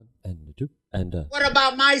2, and What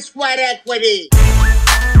about my sweat equity?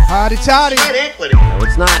 Howdy toddy. Sweat equity. no,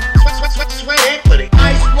 it's not. Sweat equity.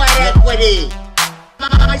 My sweat equity.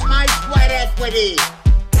 My sweat equity.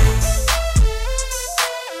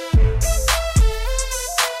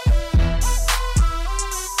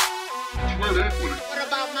 What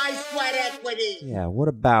about my sweat equity? Yeah, what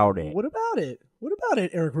about it? What about it? What about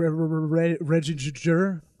it, Eric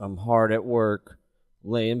Reginger? I'm hard at work,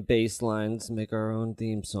 laying bass lines, make our own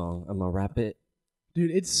theme song. I'm gonna rap it. Dude,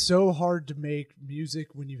 it's so hard to make music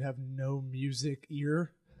when you have no music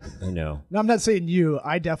ear. I know. No, I'm not saying you.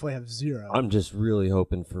 I definitely have zero. I'm just really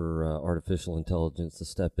hoping for artificial intelligence to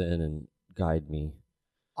step in and guide me.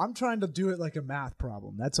 I'm trying to do it like a math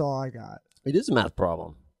problem. That's all I got. It is a math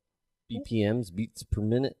problem. BPMs, beats per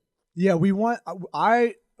minute. Yeah, we want. All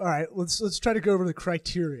right. Let's try to go over the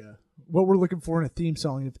criteria. What we're looking for in a theme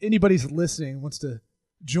song. If anybody's listening wants to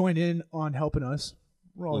join in on helping us,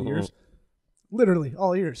 we're all ears. Literally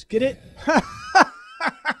all ears. Get it?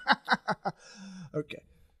 Okay.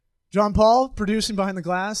 John Paul producing behind the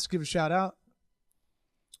glass. Give a shout out.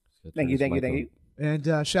 Thank you.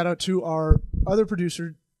 And shout out to our other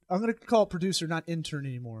producer. I'm going to call it producer, not intern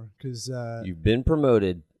anymore, because You've been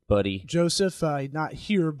promoted, buddy. Joseph, not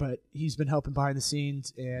here, but he's been helping behind the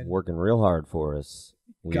scenes and Working real hard for us.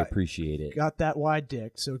 We appreciate it. got that wide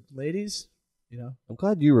dick. So, ladies, you know. I'm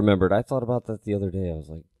glad you remembered. I thought about that the other day. I was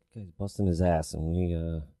like, guy's busting his ass, and we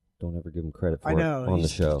don't ever give him credit for I it know on he's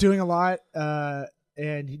the show. doing a lot,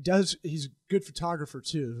 and he's a good photographer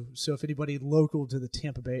too. So if anybody local to the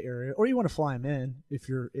Tampa Bay area, or you want to fly him in if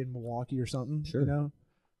you're in Milwaukee or something, Sure. you know,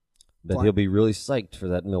 Bet Fine. he'll be really psyched for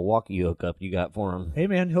that Milwaukee hookup you got for him. hey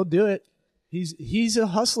man, he'll do it. He's a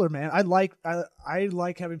hustler, man. I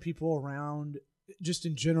like having people around, just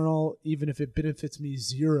in general, even if it benefits me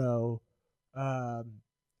zero,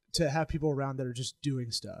 to have people around that are just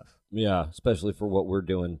doing stuff. Yeah, especially for what we're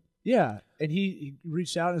doing. Yeah, and he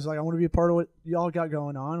reached out and was like, I want to be a part of what y'all got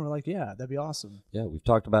going on. We're like, yeah, that'd be awesome. Yeah, we've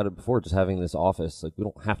talked about it before, just having this office. Like, we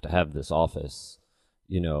don't have to have this office,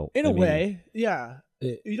 you know. In a way, yeah.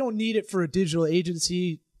 You don't need it for a digital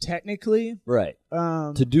agency, technically. Right.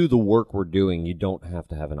 To do the work we're doing, you don't have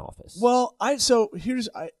to have an office. Well, I've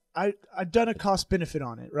done a cost benefit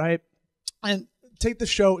on it, right? And take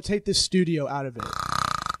this studio out of it.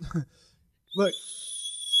 Look,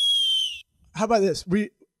 how about this?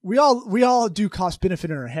 We all do cost benefit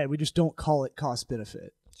in our head. We just don't call it cost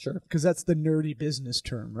benefit. Sure. Because that's the nerdy business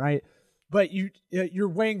term, right? But you're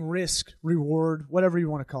weighing risk, reward, whatever you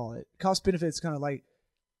want to call it. Cost benefit is kind of like,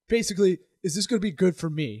 basically, is this going to be good for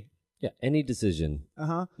me? Yeah, any decision,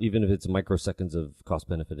 even if it's microseconds of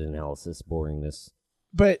cost-benefit analysis, boringness.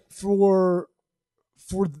 But for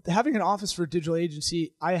having an office for a digital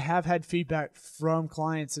agency, I have had feedback from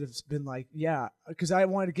clients that have been like, yeah, because I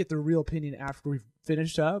wanted to get their real opinion after we've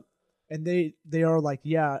finished up. And they are like,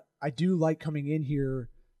 yeah, I do like coming in here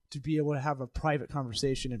to be able to have a private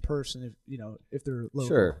conversation in person if they're local.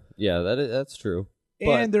 Sure. Yeah, that's true.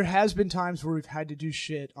 And there has been times where we've had to do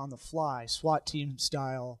shit on the fly, SWAT team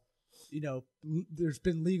style. There's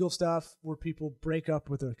been legal stuff where people break up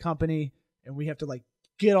with a company and we have to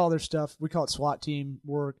get all their stuff. We call it SWAT team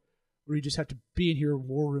work, where you just have to be in here and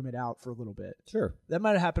war room it out for a little bit. Sure. That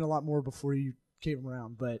might have happened a lot more before you came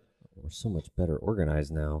around, but We're so much better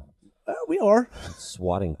organized now. We are.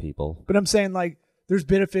 Swatting people. But I'm saying there's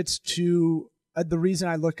benefits to the reason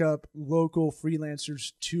I look up local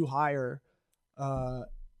freelancers to hire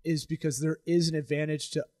is because there is an advantage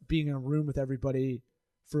to being in a room with everybody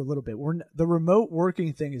for a little bit. The remote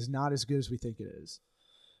working thing is not as good as we think it is.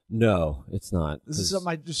 No, it's not. This is something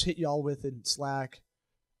I just hit y'all with in Slack,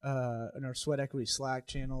 in our Sweat Equity Slack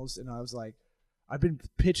channels, and I was like, I've been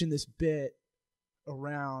pitching this bit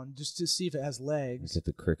around just to see if it has legs. Get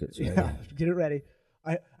the crickets ready. Yeah, get it ready.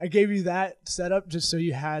 I gave you that setup just so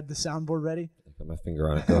you had the soundboard ready. I got my finger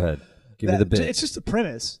on it. Go ahead. Give me the bit. It's just the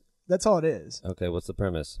premise. That's all it is. Okay, what's the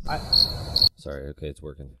premise? Sorry, okay, it's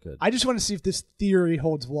working. Good. I just want to see if this theory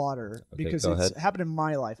holds water, Okay, because go it's ahead. happened in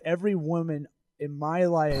my life. Every woman in my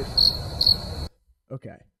life.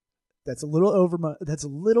 Okay, that's a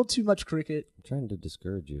little too much cricket. I'm trying to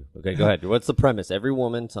discourage you. Okay, go ahead. What's the premise? Every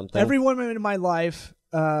woman, something. Every woman in my life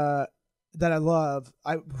that I love,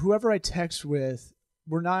 whoever I text with,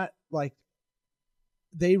 we're not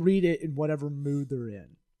they read it in whatever mood they're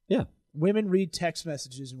in. Yeah. Women read text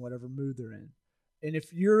messages in whatever mood they're in. And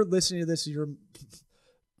if you're listening to this, you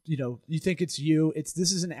think it's you.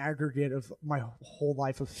 This is an aggregate of my whole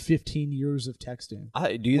life of 15 years of texting.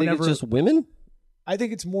 Do you think it's just women? I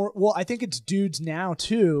think it's more. Well, I think it's dudes now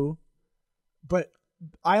too, but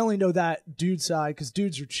I only know that dude side because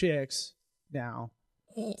dudes are chicks now.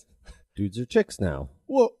 Dudes are chicks now,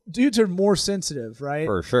 Well, dudes are more sensitive, right?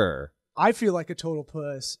 for sure. I feel like a total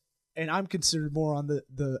puss, and I'm considered more on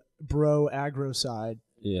the bro aggro side.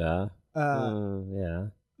 Yeah. Yeah.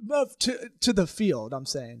 But to the field, I'm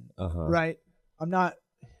saying, Uh-huh. right? I'm not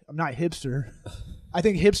hipster. I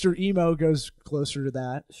think hipster emo goes closer to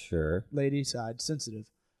that Sure. lady side, sensitive.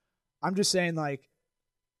 I'm just saying, like,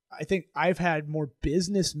 I think I've had more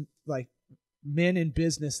business, like men in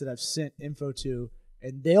business that I've sent info to,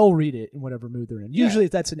 and they'll read it in whatever mood they're in. Yeah. Usually,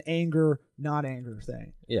 that's an anger, not anger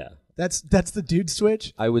thing. Yeah. That's the dude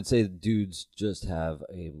switch. I would say dudes just have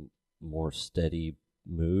a more steady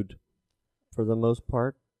mood for the most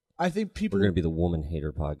part. I think people. We're going to be the woman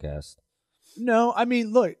hater podcast. No, I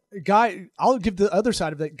mean, look, I'll give the other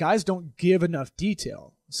side of that. Guys don't give enough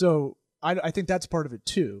detail, so I think that's part of it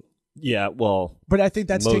too. Yeah, well, But I think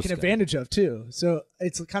that's Most taken guys. advantage of too. So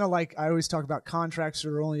it's kind of like I always talk about contracts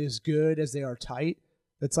are only as good as they are tight.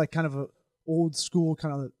 That's like kind of a old school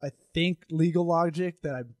kind of, I think, legal logic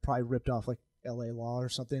that I probably ripped off like LA law or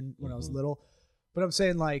something when I was little. But I'm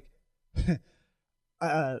saying like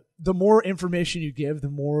the more information you give, the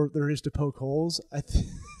more there is to poke holes.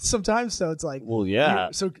 Sometimes, so it's like, well, yeah.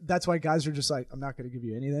 So that's why guys are just like, I'm not going to give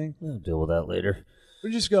you anything. I'll deal with that later.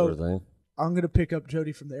 We just go, Sort of thing. I'm going to pick up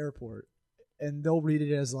Jody from the airport. And they'll read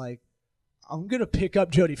it as like, I'm going to pick up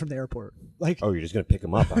Jody from the airport. Like, Oh, you're just going to pick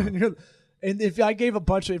him up? Huh? and if I gave a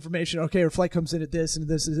bunch of information, okay, her flight comes in at this and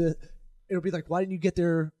this is it, it'll be like, why didn't you get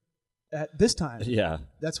there at this time? Yeah.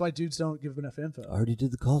 That's why dudes don't give enough info. I already did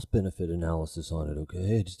the cost-benefit analysis on it,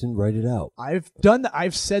 okay? I just didn't write it out. I've done that.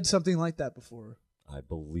 I've said something like that before. I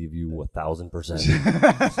believe you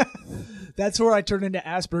 1,000%. That's where I turn into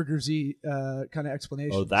Asperger's kind of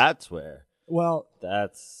explanation. Oh, that's where. Well,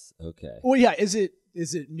 That's okay. well, yeah. Is it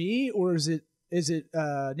me or is it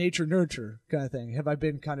nature nurture kind of thing? Have I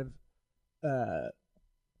been kind of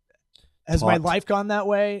has my Taught. life gone that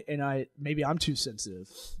way? And maybe I'm too sensitive.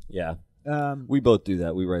 Yeah. We both do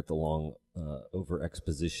that. We write the long over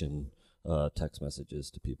exposition text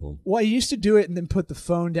messages to people. Well, I used to do it and then put the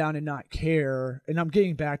phone down and not care. And I'm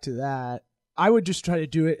getting back to that. I would just try to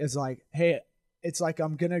do it as like, hey, it's like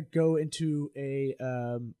I'm gonna go into a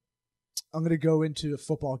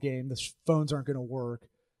football game. The phones aren't gonna work.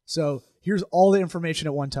 So here's all the information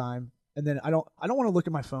at one time, and then I don't want to look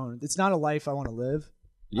at my phone. It's not a life I want to live.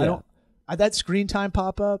 Yeah. That screen time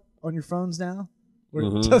pop up on your phones now, where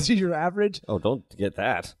Mhm. it tells you your average. Oh, don't get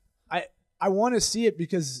that. I want to see it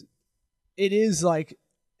because it is like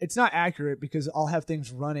it's not accurate because I'll have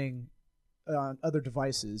things running on other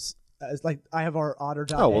devices. It's like I have our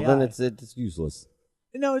Otter.ai. Oh, well, then it's useless.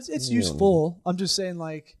 No, it's Yeah. useful. I'm just saying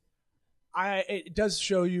like it does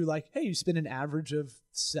show you like, hey, you spend an average of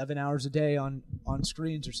 7 hours a day on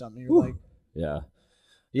screens or something. You're like, Yeah.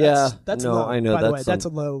 Yeah. that's no, low. I know By the way, that's that's a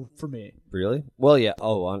low for me. really? Well, yeah.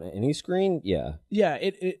 Oh, on any screen? Yeah. Yeah,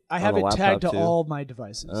 I have a it laptop, tagged to too? all my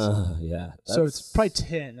devices. Yeah. So it's that's probably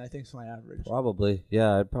 10, I think, is my average. Probably.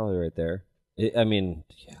 Yeah, I'd probably right there. I mean,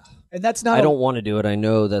 yeah. And that's not I don't want to do it. I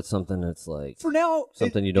know that's something that's like for now.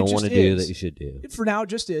 something you it don't just want to do is. that you should do. For now, it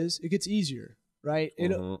just is. It gets easier, right?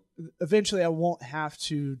 Mhm. Eventually, I won't have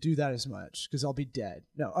to do that as much because I'll be dead.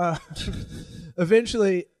 No,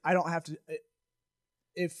 eventually, I don't have to.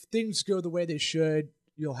 If things go the way they should,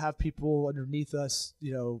 you'll have people underneath us,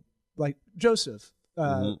 like Joseph,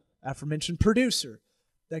 aforementioned producer,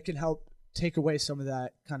 that can help take away some of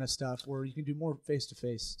that kind of stuff where you can do more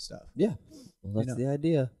face-to-face stuff. Yeah. Well, that's the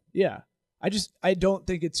idea. Yeah. I don't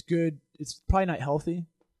think it's good. It's probably not healthy.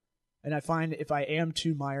 And I find if I am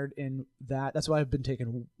too mired in that's why I've been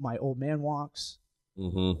taking my old man walks.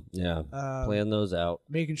 Mm-hmm. Yeah. Plan those out.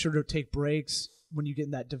 Making sure to take breaks when you get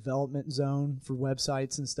in that development zone for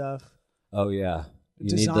websites and stuff. Oh yeah.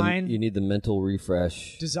 Design. You need the mental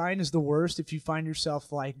refresh. Design is the worst if you find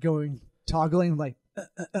yourself like toggling, like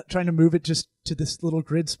trying to move it just to this little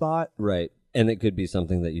grid spot. Right. And it could be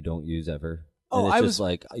something that you don't use ever. Oh, and it's just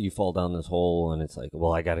like you fall down this hole and it's like,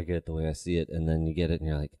 well, I got to get it the way I see it. And then you get it and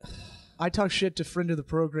you're like, I talk shit to friend of the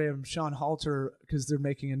program, Sean Halter, because they're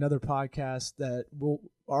making another podcast that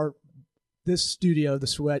this studio, the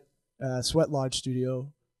Sweat Lodge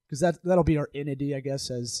studio, because that'll be our entity, I guess,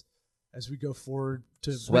 as we go forward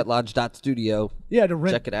to sweatlodge.studio. Yeah, to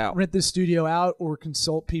check it out. Rent this studio out or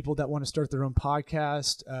consult people that want to start their own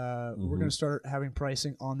podcast. We're going to start having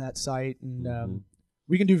pricing on that site, and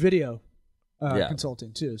we can do video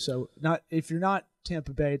consulting too. So if you're not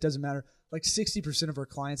Tampa Bay, it doesn't matter. Like 60% of our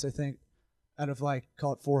clients, I think, out of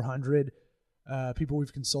call it 400 people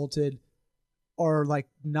we've consulted, are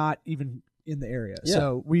not even in the area. Yeah.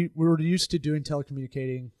 So we're used to doing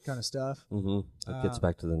telecommunicating kind of stuff. It gets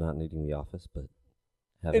back to the not needing the office, but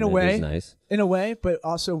In a way, is nice. In a way, but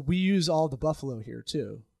also we use all the buffalo here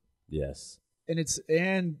too. Yes.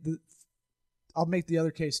 I'll make the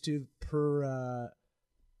other case too per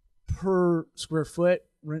square foot,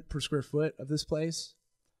 rent per square foot of this place.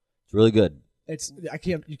 It's really good.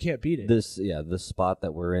 You can't beat it. The spot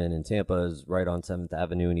that we're in Tampa is right on 7th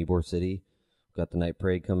Avenue in Ybor City. We've got the night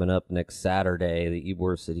parade coming up next Saturday, the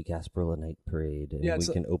Ybor City Gasparilla Night Parade. And we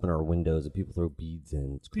can open our windows and people throw beads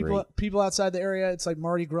in. It's great. People outside the area, it's like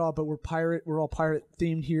Mardi Gras, but we're all pirate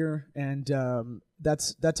themed here, and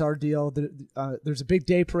that's our deal. There's a big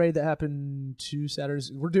day parade that happened 2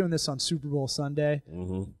 Saturdays. We're doing this on Super Bowl Sunday.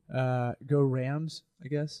 Mm-hmm. Go Rams, I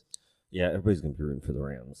guess. Yeah, everybody's gonna be rooting for the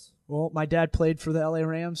Rams. Well, my dad played for the LA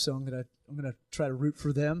Rams, so I'm gonna try to root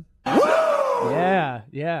for them. Yeah.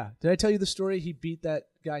 Did I tell you the story? He beat that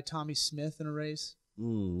guy Tommy Smith in a race.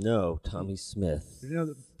 No, Tommy Smith. You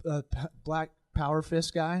know the black power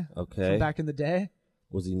fist guy? Okay. From back in the day.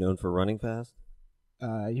 Was he known for running fast?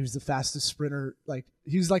 He was the fastest sprinter. Like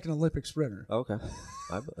he was like an Olympic sprinter. Okay.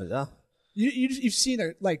 Yeah. You've seen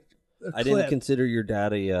a clip. I didn't consider your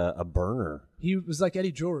dad a burner. He was like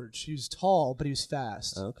Eddie George. He was tall, but he was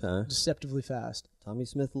fast. Okay. Deceptively fast. Tommy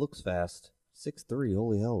Smith looks fast. 6'3",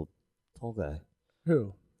 holy hell. Tall guy.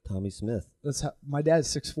 Who? Tommy Smith. My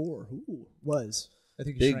dad's 6'4". Ooh, was. I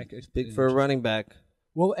think he shrank. Big for a running back.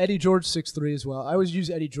 Well, Eddie George 6'3" as well. I always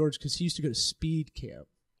use Eddie George because he used to go to speed camp.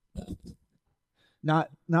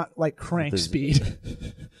 Not like crank speed.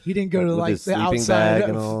 He didn't go to like the outside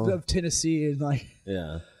of Tennessee and like.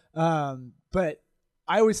 Yeah. But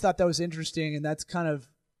I always thought that was interesting, and that's kind of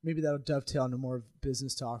maybe that'll dovetail into more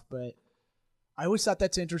business talk. But I always thought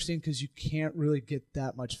that's interesting because you can't really get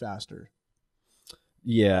that much faster.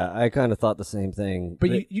 Yeah, I kind of thought the same thing.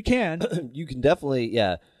 But you can. You can definitely,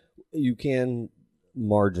 yeah. You can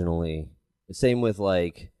marginally. Same with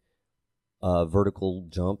like vertical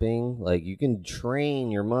jumping. Like you can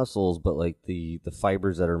train your muscles, but like the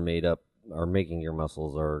fibers that are making your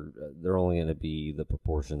muscles they're only going to be the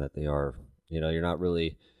proportion that they are. You're not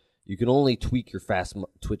really. You can only tweak your fast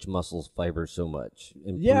twitch muscles fibers so much,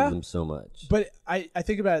 improve them so much. But I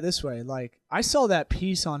think about it this way. Like, I saw that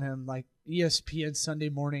piece on him, like ESPN Sunday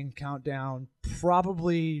Morning Countdown,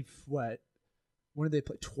 probably, when did they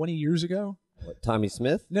play, 20 years ago? What, Tommy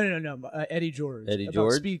Smith? No. Eddie George. Eddie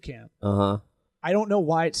George? Speed Camp. Uh-huh. I don't know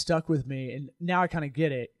why it stuck with me, and now I kind of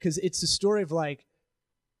get it, because it's a story of like,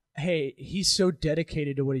 hey, he's so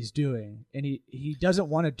dedicated to what he's doing, and he doesn't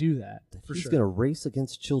want to do that. He's going to race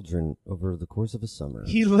against children over the course of a summer.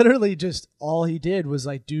 He literally all he did was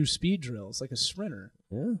like do speed drills like a sprinter.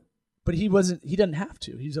 Yeah. But he doesn't have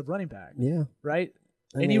to. He's a running back. Yeah. Right?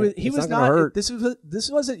 He was not hurt. This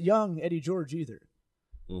wasn't young Eddie George either.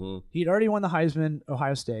 Mm-hmm. He'd already won the Heisman,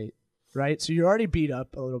 Ohio State, right? So you're already beat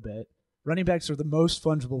up a little bit. Running backs are the most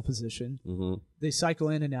fungible position. Mm-hmm. They cycle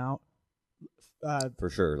in and out. For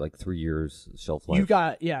sure, like 3 years shelf life.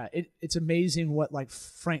 It's amazing what like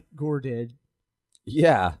Frank Gore did.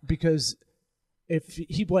 Yeah, because if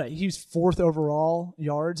he's fourth overall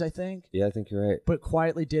yards, I think. Yeah, I think you're right. But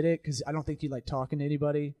quietly did it because I don't think he liked talking to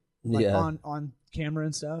anybody, on camera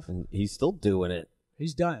and stuff. And he's still doing it.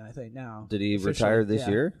 He's done, I think now. Did he retire this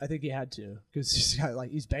year? I think he had to because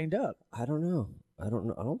he's banged up. I don't know. I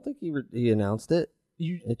don't think he announced it.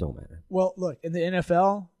 It don't matter. Well, look, in the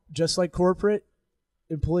NFL, just like corporate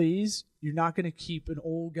employees, you're not going to keep an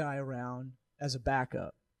old guy around as a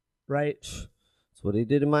backup, right? That's what he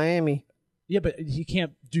did in Miami. Yeah, but he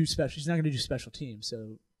can't do special. He's not going to do special teams.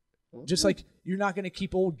 So, just like you're not going to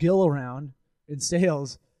keep old Gil around in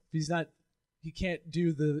sales, he can't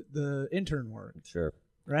do the intern work. Sure.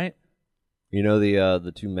 Right.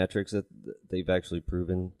 The two metrics that they've actually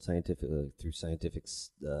proven through scientific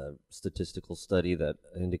statistical study that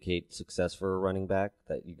indicate success for a running back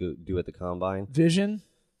that you do at the combine. Vision.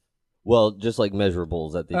 Well, just like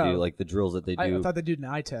measurables that they do, like the drills that they do. I thought they did an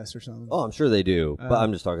eye test or something. Oh, I'm sure they do, but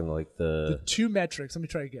I'm just talking like the two metrics. Let me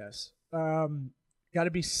try to guess. Got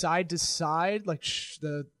to be side to side, like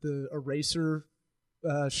the eraser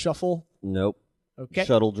shuffle. Nope. Okay.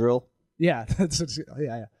 Shuttle drill. Yeah.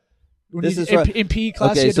 Yeah. In PE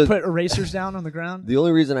class, you had to put erasers down on the ground? The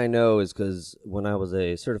only reason I know is because when I was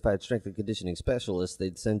a certified strength and conditioning specialist,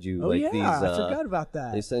 they'd send you these. I forgot about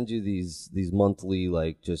that. They send you these monthly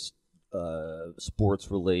just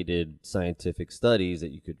sports related scientific studies that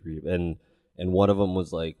you could read, and one of them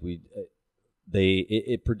was like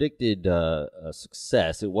it predicted a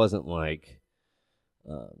success. It wasn't like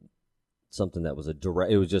something that was a direct.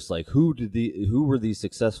 It was just like who were these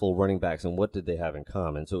successful running backs and what did they have in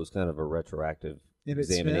common? So it was kind of a retroactive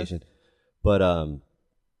examination. Smith? But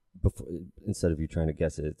before, instead of you trying to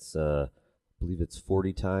guess it, it's believe it's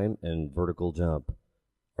 40 time and vertical jump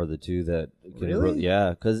are the two that can Really?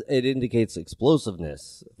 yeah, because it indicates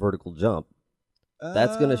explosiveness. Vertical jump.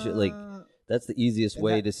 That's gonna like that's the easiest and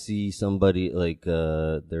way that- to see somebody like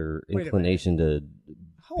their Wait a minute. inclination to.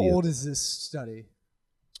 How be a- old is this study?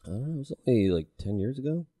 I don't know. It was only like 10 years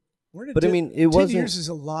ago. We're in a But I di- mean, it 10 wasn't. years is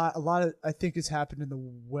a lot. A lot of I think has happened in the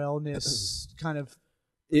wellness kind of.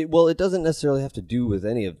 Well, it doesn't necessarily have to do with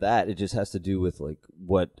any of that. It just has to do with like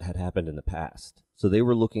what had happened in the past. So they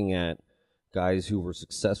were looking at guys who were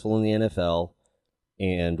successful in the NFL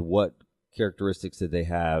and what characteristics did they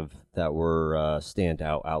have that were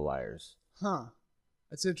standout outliers. Huh.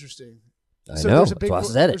 That's interesting. I So know. there's a That's big why I co-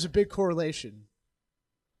 said there's it. a big correlation.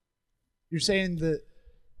 You're saying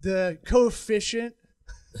the coefficient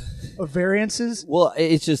of variances. Well,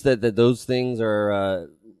 it's just that those things are,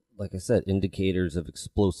 like I said, indicators of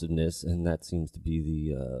explosiveness, and that seems to be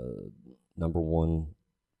the number one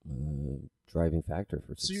driving factor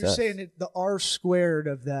for So success. you're saying that the R squared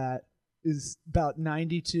of that is about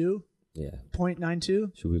 92.92? Yeah.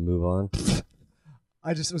 Should we move on?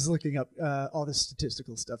 I just was looking up all the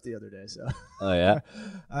statistical stuff the other day, so Oh, yeah?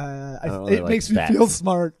 don't really it like makes me stats. feel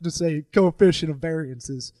smart to say coefficient of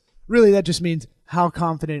variances. Really, that just means how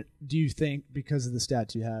confident do you think because of the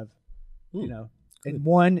stats you have, you know. And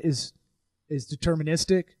one is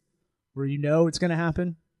deterministic, where you know it's going to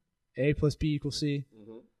happen, A plus B equals C,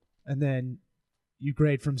 and then you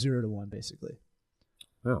grade from 0 to 1, basically.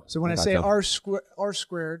 Oh, So when I gotcha. say R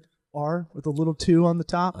squared, R with a little 2 on the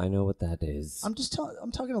top, I know what that is. I'm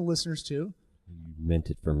talking to listeners too. You meant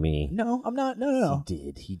it for me. No, I'm not. No.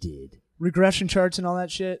 He did. Regression charts and all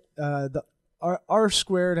that shit. The R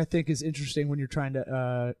squared, I think, is interesting when you're trying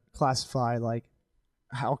to classify like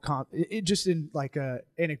how it just in like a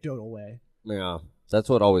anecdotal way. Yeah. That's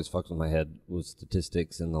what always fucks with my head was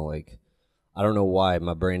statistics and the like. I don't know why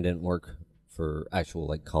my brain didn't work for actual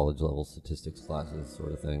like college level statistics classes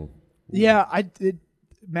sort of thing. Yeah,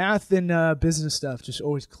 math and business stuff just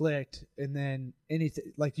always clicked, and then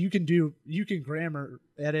anything like you can grammar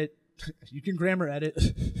edit, you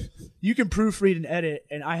can proofread and edit,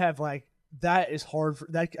 and I have like that is hard for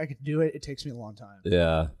that. I could do it. It takes me a long time.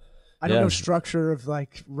 Yeah. I don't Yeah. know structure of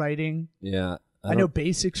like writing. Yeah. I know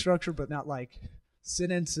basic structure, but not like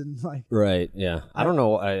sentence and like. Right. Yeah. I don't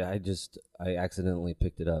know. I accidentally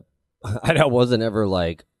picked it up. I wasn't ever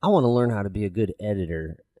like, I want to learn how to be a good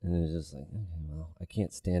editor. And it's just like, okay, well, I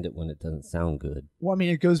can't stand it when it doesn't sound good. Well, I mean,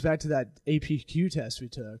 it goes back to that APQ test we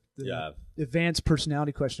took. The Yeah. Advanced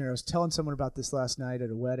Personality Questionnaire. I was telling someone about this last night at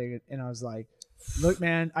a wedding, and I was like, look,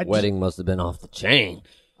 man, Wedding must have been off the chain.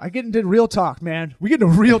 I get into real talk, man. We get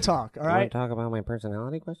into real talk, all You want right? to talk about my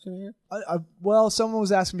personality questionnaire? Well, someone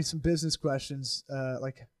was asking me some business questions.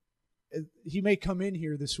 Like, he may come in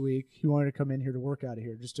here this week. He wanted to come in here to work out of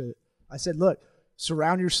here. I said, look,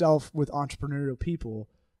 surround yourself with entrepreneurial people.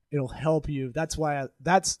 It'll help you. That's why.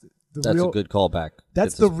 That's That's a good callback.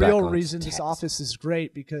 That's Gets the us back real on reason this task. office is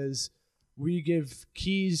great, because we give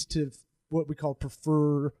keys to what we call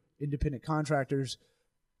prefer independent contractors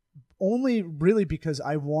only really because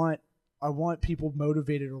I want people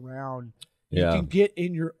motivated around. Yeah. You can get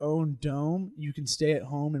in your own dome. You can stay at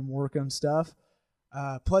home and work on stuff.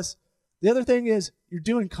 Plus, the other thing is you're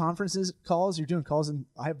doing calls, and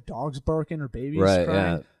I have dogs barking or babies Right,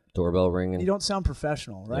 crying. yeah. Doorbell ringing. You don't sound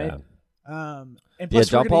professional, right? Yeah. And Yeah, plus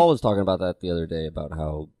John Paul was talking about that the other day about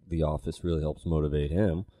how the office really helps motivate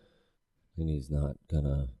him, and he's not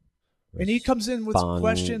gonna. And he comes in with respond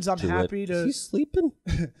questions. I'm to happy it. to. He's sleeping.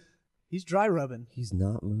 He's dry rubbing. He's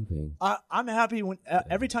not moving. I'm happy when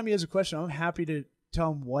every time he has a question, I'm happy to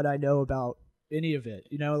tell him what I know about any of it.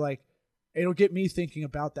 You know, like it'll get me thinking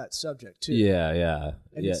about that subject too. Yeah, yeah,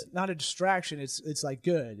 And yeah. it's not a distraction. It's like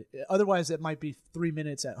good. Otherwise, it might be 3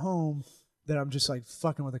 minutes at home that I'm just like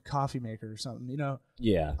fucking with a coffee maker or something. You know,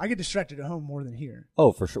 Yeah. I get distracted at home more than here.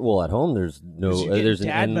 Oh, for sure. Well, at home, there's no. 'Cause you get There's an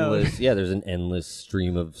dad mode. endless. Yeah, there's an endless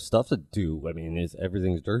stream of stuff to do. I mean,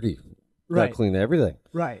 everything's dirty. You Right. gotta clean everything.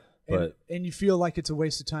 Right. And you feel like it's a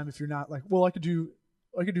waste of time if you're not like, well, I could do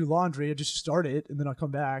laundry. I just start it and then I'll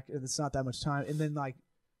come back and it's not that much time. And then like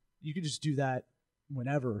you can just do that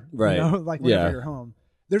whenever, Right. You know? Like whenever Yeah. you're home.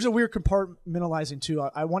 There's a weird compartmentalizing too.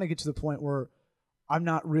 I want to get to the point where I'm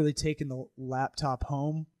not really taking the laptop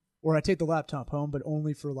home, or I take the laptop home, but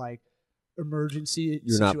only for like emergency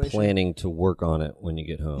You're not situation. planning to work on it when you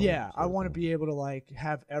get home. Yeah, sort I of want to thing. be able to like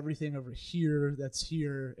have everything over here that's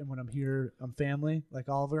here, and when I'm here, I'm family, like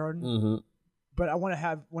Olive Garden. Mhm. But I want to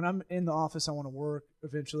have, when I'm in the office, I want to work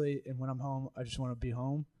eventually, and when I'm home, I just want to be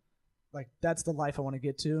home. Like that's the life I want to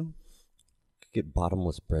get to. Get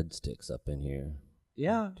bottomless breadsticks up in here.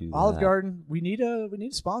 Yeah, Do Olive that. Garden. We need a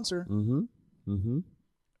sponsor. Mm-hmm. Mm-hmm.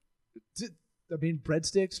 I mean,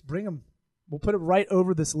 breadsticks, bring them. We'll put it right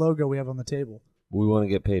over this logo we have on the table. We want to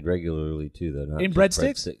get paid regularly too, though. Not In just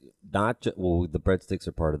breadsticks? Not just, well, the breadsticks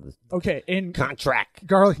are part of the Okay, in contract.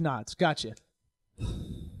 garlic knots. Gotcha.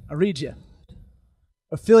 I'll read you.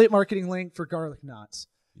 Affiliate marketing link for garlic knots.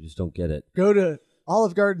 You just don't get it. Go to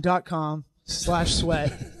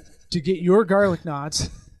olivegarden.com/sweat to get your garlic knots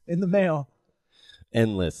in the mail.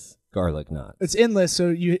 Endless garlic knots. It's endless,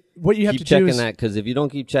 so what you have Keep to do checking is that, because if you don't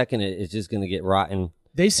keep checking it, it's just going to get rotten.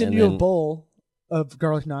 they send and you a then- bowl of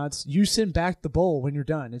garlic knots. You send back the bowl when you're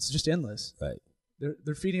done. It's just endless. Right.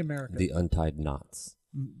 They're feeding America. The untied knots.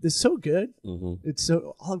 It's so good. Mm-hmm. It's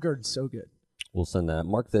so Olive Garden's so good. We'll send that.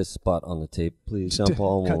 Mark this spot on the tape, please, Jean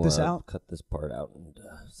Paul. Cut We'll, this out? Cut this part out and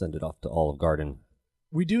send it off to Olive Garden.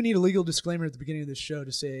 We do need a legal disclaimer at the beginning of this show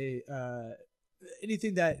to say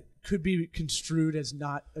anything that could be construed as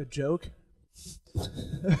not a joke.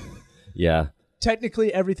 Yeah.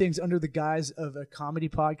 Technically, everything's under the guise of a comedy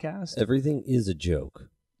podcast. Everything is a joke,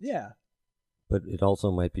 Yeah, but it also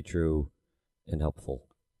might be true and helpful.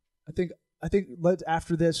 I think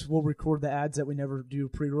after this we'll record the ads that we never do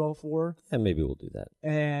pre-roll for, And maybe we'll do that.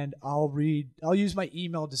 and I'll use my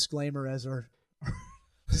email disclaimer as our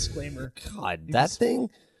disclaimer. God, You that just- thing,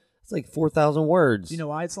 it's like 4,000 words. Do you know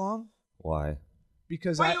why it's long? Why?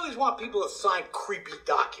 Because Why do you always want people to sign creepy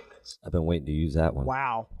documents? I've been waiting to use that one.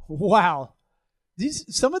 wow.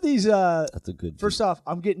 Some of these. That's a good. First off,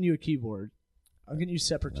 I'm getting you a keyboard. I'm getting you a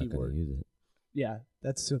separate I'm not keyboard. gonna use it. Yeah,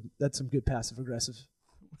 that's some good passive aggressive.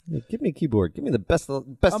 Yeah, give me a keyboard. Give me the best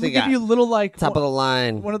I'm they gonna give got. you a little like Top of the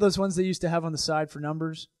line. one of those ones they used to have on the side for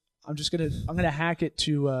numbers. I'm gonna hack it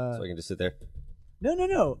to. So I can just sit there.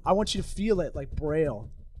 No. I want you to feel it like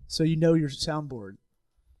Braille, so you know your soundboard,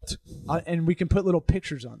 and we can put little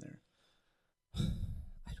pictures on there.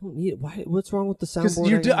 I don't need it. Why? What's wrong with the Because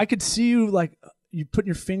soundboard? I could see you like you putting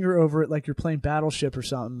your finger over it like you're playing Battleship or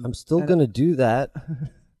something. I'm still And gonna do that.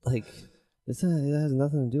 Like, it has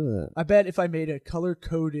nothing to do with it. I bet if I made a color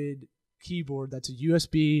coded keyboard that's a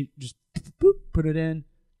USB, just boop, put it in,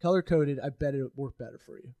 color coded, I bet it would work better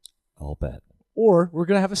for you. I'll bet. Or we're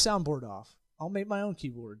gonna have a soundboard off. I'll make my own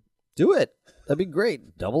keyboard. Do it. That'd be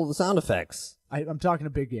great. Double the sound effects. I'm talking a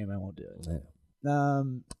big game. I won't do it. I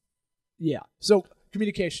know. Yeah. So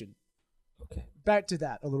communication. Okay. Back to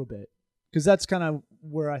that a little bit, because that's kind of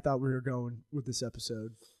where I thought we were going with this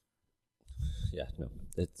episode. Yeah. No.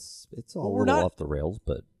 It's all Well, a we're little not- off the rails,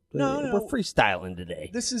 but No. we're freestyling today.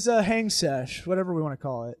 This is a hang sesh, whatever we want to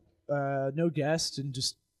call it. No guest and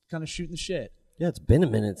just kind of shooting the shit. Yeah, it's been a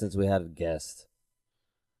minute since we had a guest.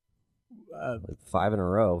 Like 5 in a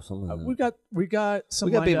row. Something. like We that. got some.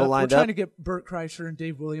 We got people lined We're trying up. to get Bert Kreischer and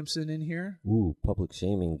Dave Williamson in here. Ooh, public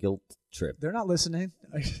shaming guilt trip. They're not listening.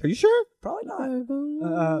 Are you sure? Probably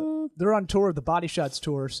not. They're on tour, the Body Shots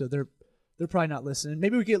tour, so they're probably not listening.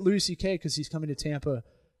 Maybe we get Louis C.K. because he's coming to Tampa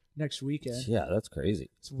next weekend. Yeah, that's crazy.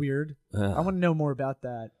 It's weird. Ugh. I want to know more about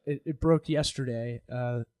that. It broke yesterday,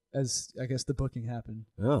 as I guess the booking happened.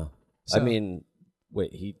 Yeah. So- I mean,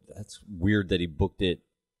 wait, that's weird that he booked it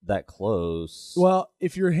that close. Well,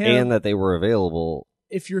 if you're him, and that they were available.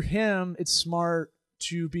 if you're him, it's smart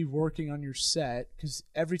to be working on your set because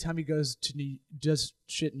every time he goes to does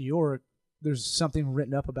shit in New York, there's something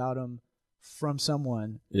written up about him from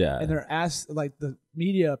someone. Yeah. And they're like the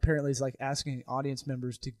media apparently is like asking audience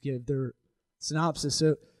members to give their synopsis.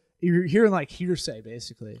 So you're hearing like hearsay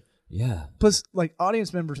basically. Yeah. Plus, like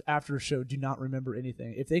audience members after a show do not remember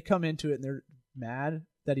anything. If they come into it and they're mad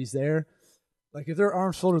that he's there, like if their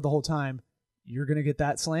arms folded the whole time, you're gonna get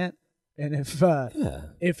that slant. And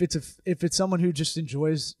if it's someone who just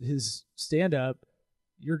enjoys his stand up,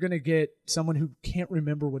 you're gonna get someone who can't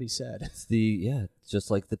remember what he said. It's just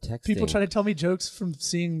like the texting. People try to tell me jokes from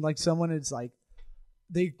seeing like someone. It's like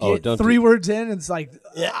they Oh, get don't 3 do- words in, and it's like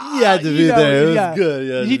You had to be there. It was good.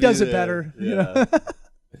 You had to He be does it there. better. You Yeah. know?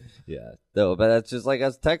 Yeah. No, but that's just like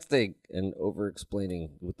us texting and over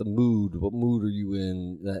explaining with the mood. What mood are you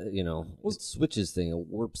in? That, it switches thing. It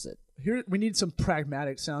warps it. Here we need some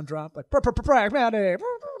pragmatic sound drop, like pragmatic.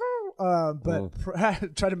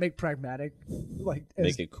 Try to make pragmatic like as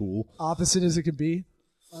Make it cool. opposite as it could be.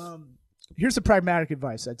 Here's the pragmatic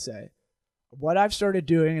advice I'd say. What I've started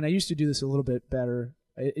doing, and I used to do this a little bit better.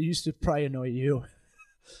 It used to probably annoy you.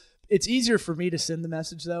 It's easier for me to send the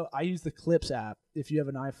message though. I use the Clips app if you have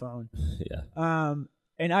an iPhone. Yeah.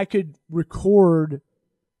 And I could record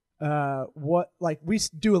we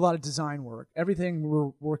do a lot of design work. Everything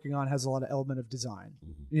we're working on has a lot of element of design,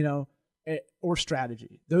 or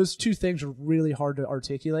strategy. Those two things are really hard to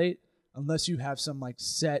articulate unless you have some like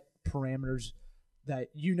set parameters that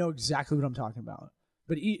you know exactly what I'm talking about.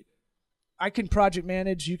 But I can project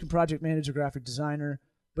manage. You can project manage a graphic designer,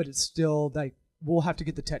 but it's still like we'll have to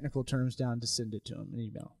get the technical terms down to send it to them, an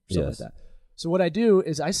email, something like that. So what I do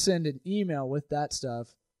is I send an email with that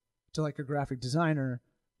stuff to like a graphic designer,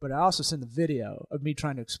 but I also send the video of me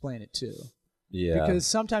trying to explain it too. Yeah. Because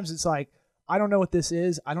sometimes it's like, I don't know what this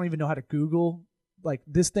is. I don't even know how to Google. Like,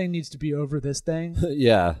 this thing needs to be over this thing.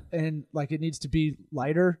 Yeah. And, like, it needs to be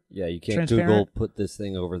lighter. Yeah, you can't transparent. Google put this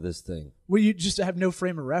thing over this thing. Well, you just have no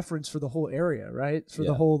frame of reference for the whole area, right? For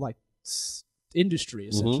the whole, like, industry,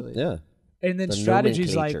 essentially. Yeah. And then The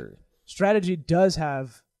strategy's like, nomenclature. strategy does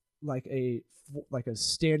have, like a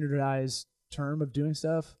standardized term of doing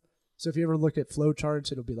stuff. So if you ever look at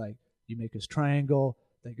flowcharts, it'll be like, you make this triangle,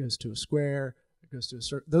 that goes to a square, it goes to a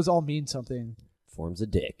circle. Those all mean something. Forms a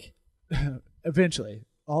dick. Eventually,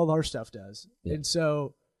 all our stuff does. Yeah. And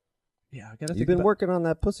so, yeah, I gotta think You've been about, working on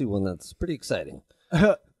that pussy one. That's pretty exciting.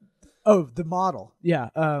 oh, the model. Yeah.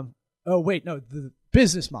 Oh, wait, no, the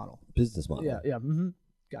business model. Business model. Yeah, yeah. Mm-hmm.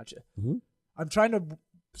 Gotcha. Mm-hmm. I'm trying to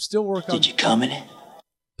still work on. Did you come in it?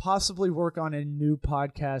 Possibly work on a new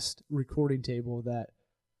podcast recording table that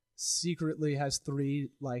secretly has 3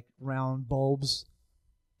 like round bulbs.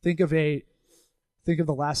 Think of the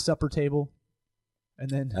Last Supper table, and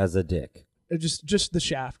then As a dick. just the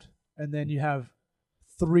shaft, and then you have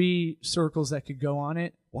 3 circles that could go on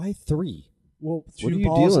it. Why 3? Well, What are you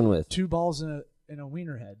dealing with? 2 balls in a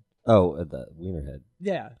wiener head. Oh, the wiener head.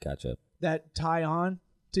 Yeah, Gotcha. that tie on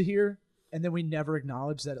to here, and then we never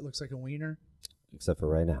acknowledge that it looks like a wiener. Except for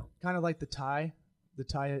right now. Kind of like the tie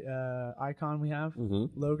icon we have,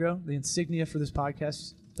 Mm-hmm. logo, the insignia for this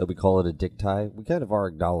podcast. So we call it a dick tie. We kind of are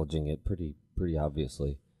acknowledging it pretty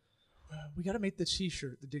obviously. We got to make the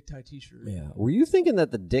T-shirt, the Dick Tie T-shirt, Yeah. Were you thinking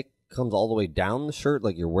that the dick comes all the way down the shirt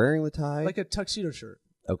like you're wearing the tie? like a tuxedo shirt,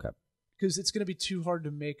 Okay. because it's going to be too hard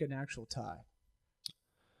to make an actual tie.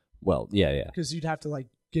 Well, yeah. Because you'd have to like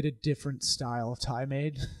get a different style of tie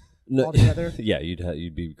made No, altogether. yeah,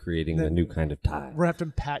 you'd be creating a Then- new kind of tie. We're having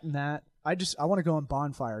to patent that. I want to go on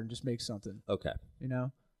Bonfire and just make something, Okay. you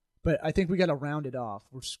know. But I think we got to round it off.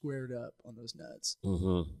 We're squared up on those nuts.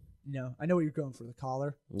 Mm-hmm. You know, I know what you're going for, the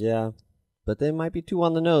collar. Yeah, but they might be too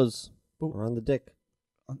on the nose But- or on the dick.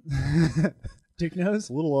 Dick nose.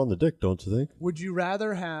 A little on the dick, don't you think? Would you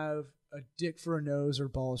rather have a dick for a nose or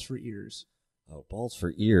balls for ears? Oh, balls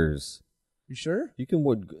for ears. You sure? You can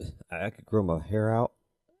I could grow my hair out,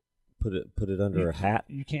 put it under a hat.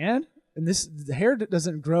 You can. And the hair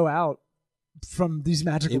doesn't grow out from these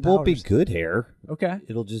magical It won't be powers. good hair. Okay,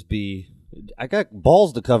 It'll just be. I got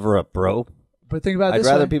balls to cover up, bro. but think about I'd this.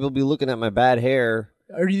 rather way. people be looking at my bad hair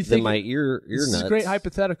Or do you than think my ear this nuts. is a great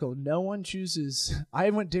hypothetical? No one chooses. I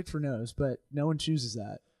went dick for nose, but no one chooses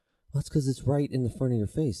that. That's because it's right in the front of your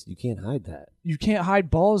face. You can't hide that. You can't hide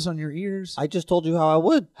balls on your ears. I just told you how I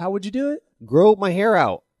would How would you do it? grow my hair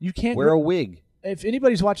out. You can't. Wear a wig. If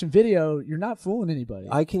anybody's watching video, you're not fooling anybody.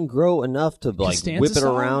 I can grow enough to like Costanza whip it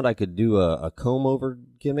style? around. I could do a comb over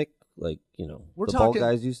gimmick, like We're the bald talking-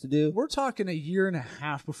 guys used to do. We're talking a year and a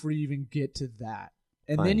half before you even get to that,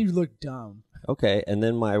 and then Fine. you look dumb. Okay, and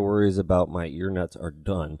then my worries about my ear nuts are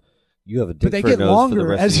done. You have a dick But they for a get nose for the longer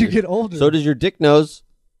rest as of you your- get older. So does your dick nose.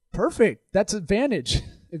 Perfect. That's advantage.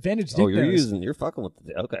 Advantage. Dick Oh, nose. you're fucking with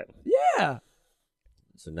the okay. Yeah.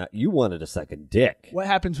 So now you wanted a second dick. What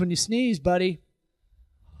happens when you sneeze, buddy?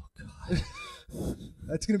 Oh God.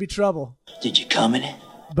 That's gonna be trouble. Did you come in it?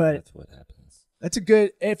 But That's what happens. that's a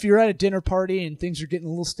good. If you're at a dinner party and things are getting a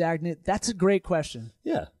little stagnant, that's a great question.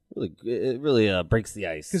 Yeah, it really breaks the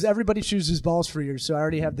ice. Because everybody chooses balls for ears, so I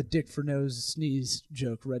already have the dick for nose sneeze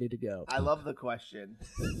joke ready to go. I love the question.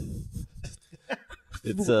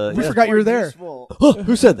 It's We forgot you were there. Useful.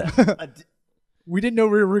 Who said that? We didn't know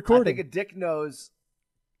we were I recording. think a dick nose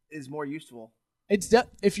is more useful.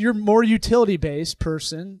 If you're more utility based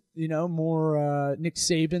person, more Nick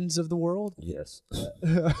Sabans of the world, Yes.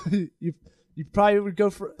 you probably would go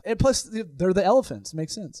for. And plus, they're the elephants.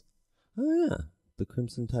 Makes sense. Oh yeah, the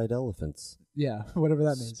Crimson Tide Elephants. Yeah, whatever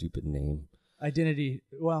that means. Stupid name. Identity.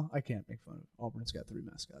 Well, I can't make fun of Auburn's got 3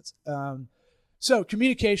 mascots. So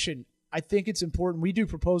communication. I think it's important. We do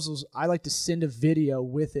proposals. I like to send a video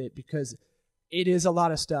with it because it is a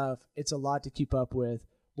lot of stuff. It's a lot to keep up with.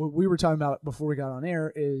 What we were talking about before we got on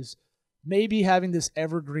air is maybe having this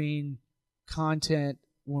evergreen content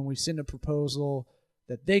when we send a proposal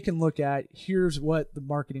that they can look at. Here's what the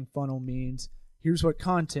marketing funnel means. Here's what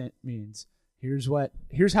content means. Here's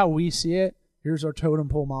how we see it. Here's our totem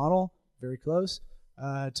pole model. Very close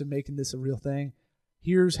to making this a real thing.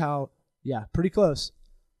 Here's how, pretty close.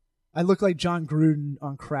 I look like John Gruden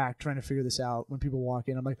on crack trying to figure this out when people walk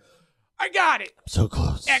in. I'm like, I got it. So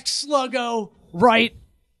close. X logo, right?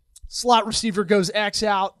 Slot receiver goes X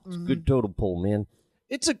out. Good totem pole, man.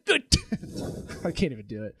 It's a good. I can't even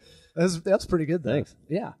do it. That's pretty good, though. Thanks.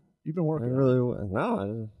 Yeah, you've been I working. really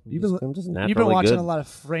no. I'm just naturally You've been watching good. a lot of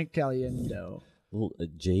Frank Caliendo. Little,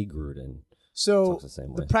 Jay Gruden. So Talks the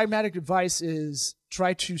same way. pragmatic advice is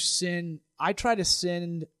try to send. I try to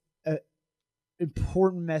send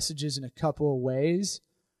important messages in a couple of ways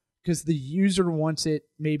because the user wants it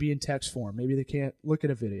maybe in text form. Maybe they can't look at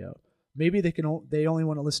a video. Maybe they only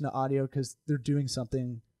want to listen to audio because they're doing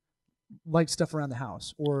something like stuff around the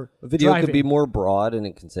house or A video driving. could be more broad, and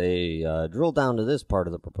it can say, drill down to this part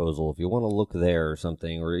of the proposal if you want to look there or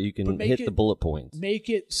something, or you can But make hit it- the bullet points. Make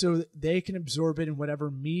it so that they can absorb it in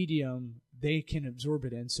whatever medium they can absorb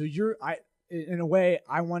it in. So in a way,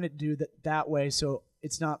 I want to do that way so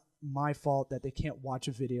it's not my fault that they can't watch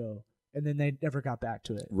a video and then they never got back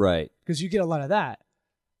to it. Right. Because you get a lot of that.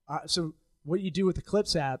 So what you do with the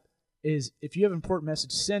Clips app is if you have an important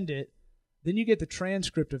message, send it. Then you get the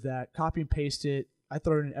transcript of that, copy and paste it. I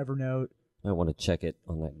throw it in Evernote. I want to check it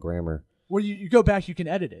on that grammar. Well, you go back, you can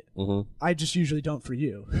edit it. Mm-hmm. I just usually don't for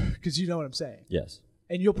you because you know what I'm saying. Yes.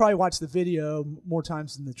 And you'll probably watch the video more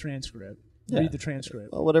times than the transcript. Yeah. Read the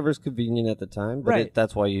transcript. Well, whatever's convenient at the time, but Right.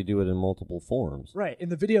 that's why you do it in multiple forms. Right.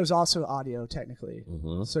 And the video is also audio, technically.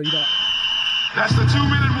 Mm-hmm. So you don't. That's the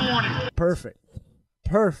 2-minute warning. Perfect.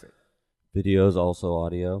 Videos also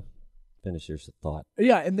audio. Finish your thought.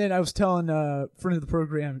 Yeah, and then I was telling a friend of the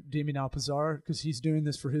program, Damien Alpazar, because he's doing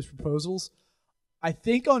this for his proposals. I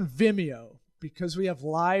think on Vimeo, because we have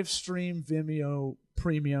live stream Vimeo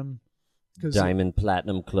Premium, because Diamond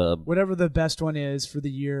Platinum Club. whatever the best one is for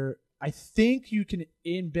the year, I think you can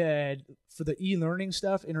embed for the e-learning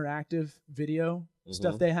stuff, interactive video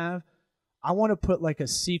stuff they have. I want to put like a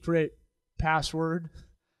secret password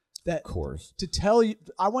that Of course. to tell you.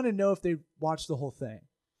 I want to know if they watched the whole thing.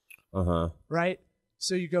 Uh-huh. Right?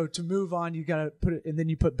 So you go to move on, you got to put it, and then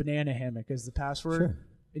you put banana hammock as the password, Sure.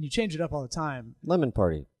 and you change it up all the time.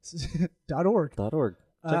 Lemonparty.org. .org.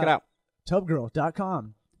 Check it out.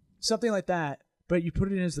 Tubgirl.com. Something like that, but you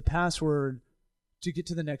put it in as the password to get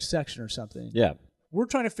to the next section or something. Yeah. We're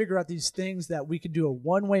trying to figure out these things that we can do a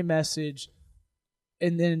one-way message,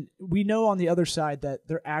 and then we know on the other side that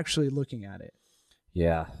they're actually looking at it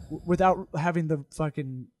Yeah. without having the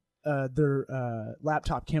fucking their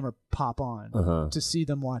laptop camera pop on Uh-huh. to see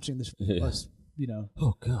them watching this, Yeah. us, you know.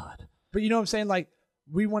 Oh, God. But you know what I'm saying? Like,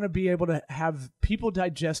 we want to be able to have people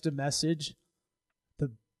digest a message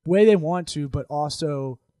the way they want to, but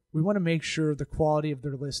also we want to make sure the quality of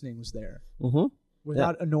their listening was there Mm-hmm.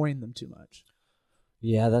 without annoying them too much.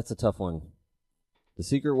 Yeah, that's a tough one. The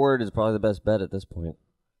secret word is probably the best bet at this point.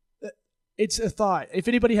 It's a thought. If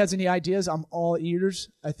anybody has any ideas, I'm all ears.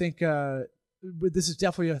 I think this is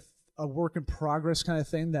definitely a work in progress kind of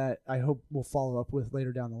thing that I hope we'll follow up with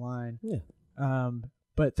later down the line. Yeah.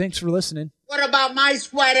 But thanks for listening. What about my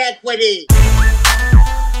sweat equity?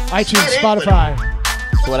 iTunes, Spotify.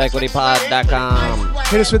 SweatEquityPod.com.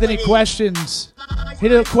 Hit us with any questions.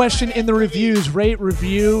 Hit a question in the reviews. Rate,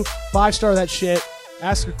 review, 5-star that shit.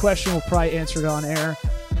 Ask a question. We'll probably answer it on air.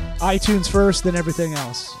 iTunes first, then everything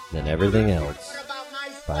else. Then everything else. What about my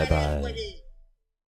sweat Bye-bye. equity?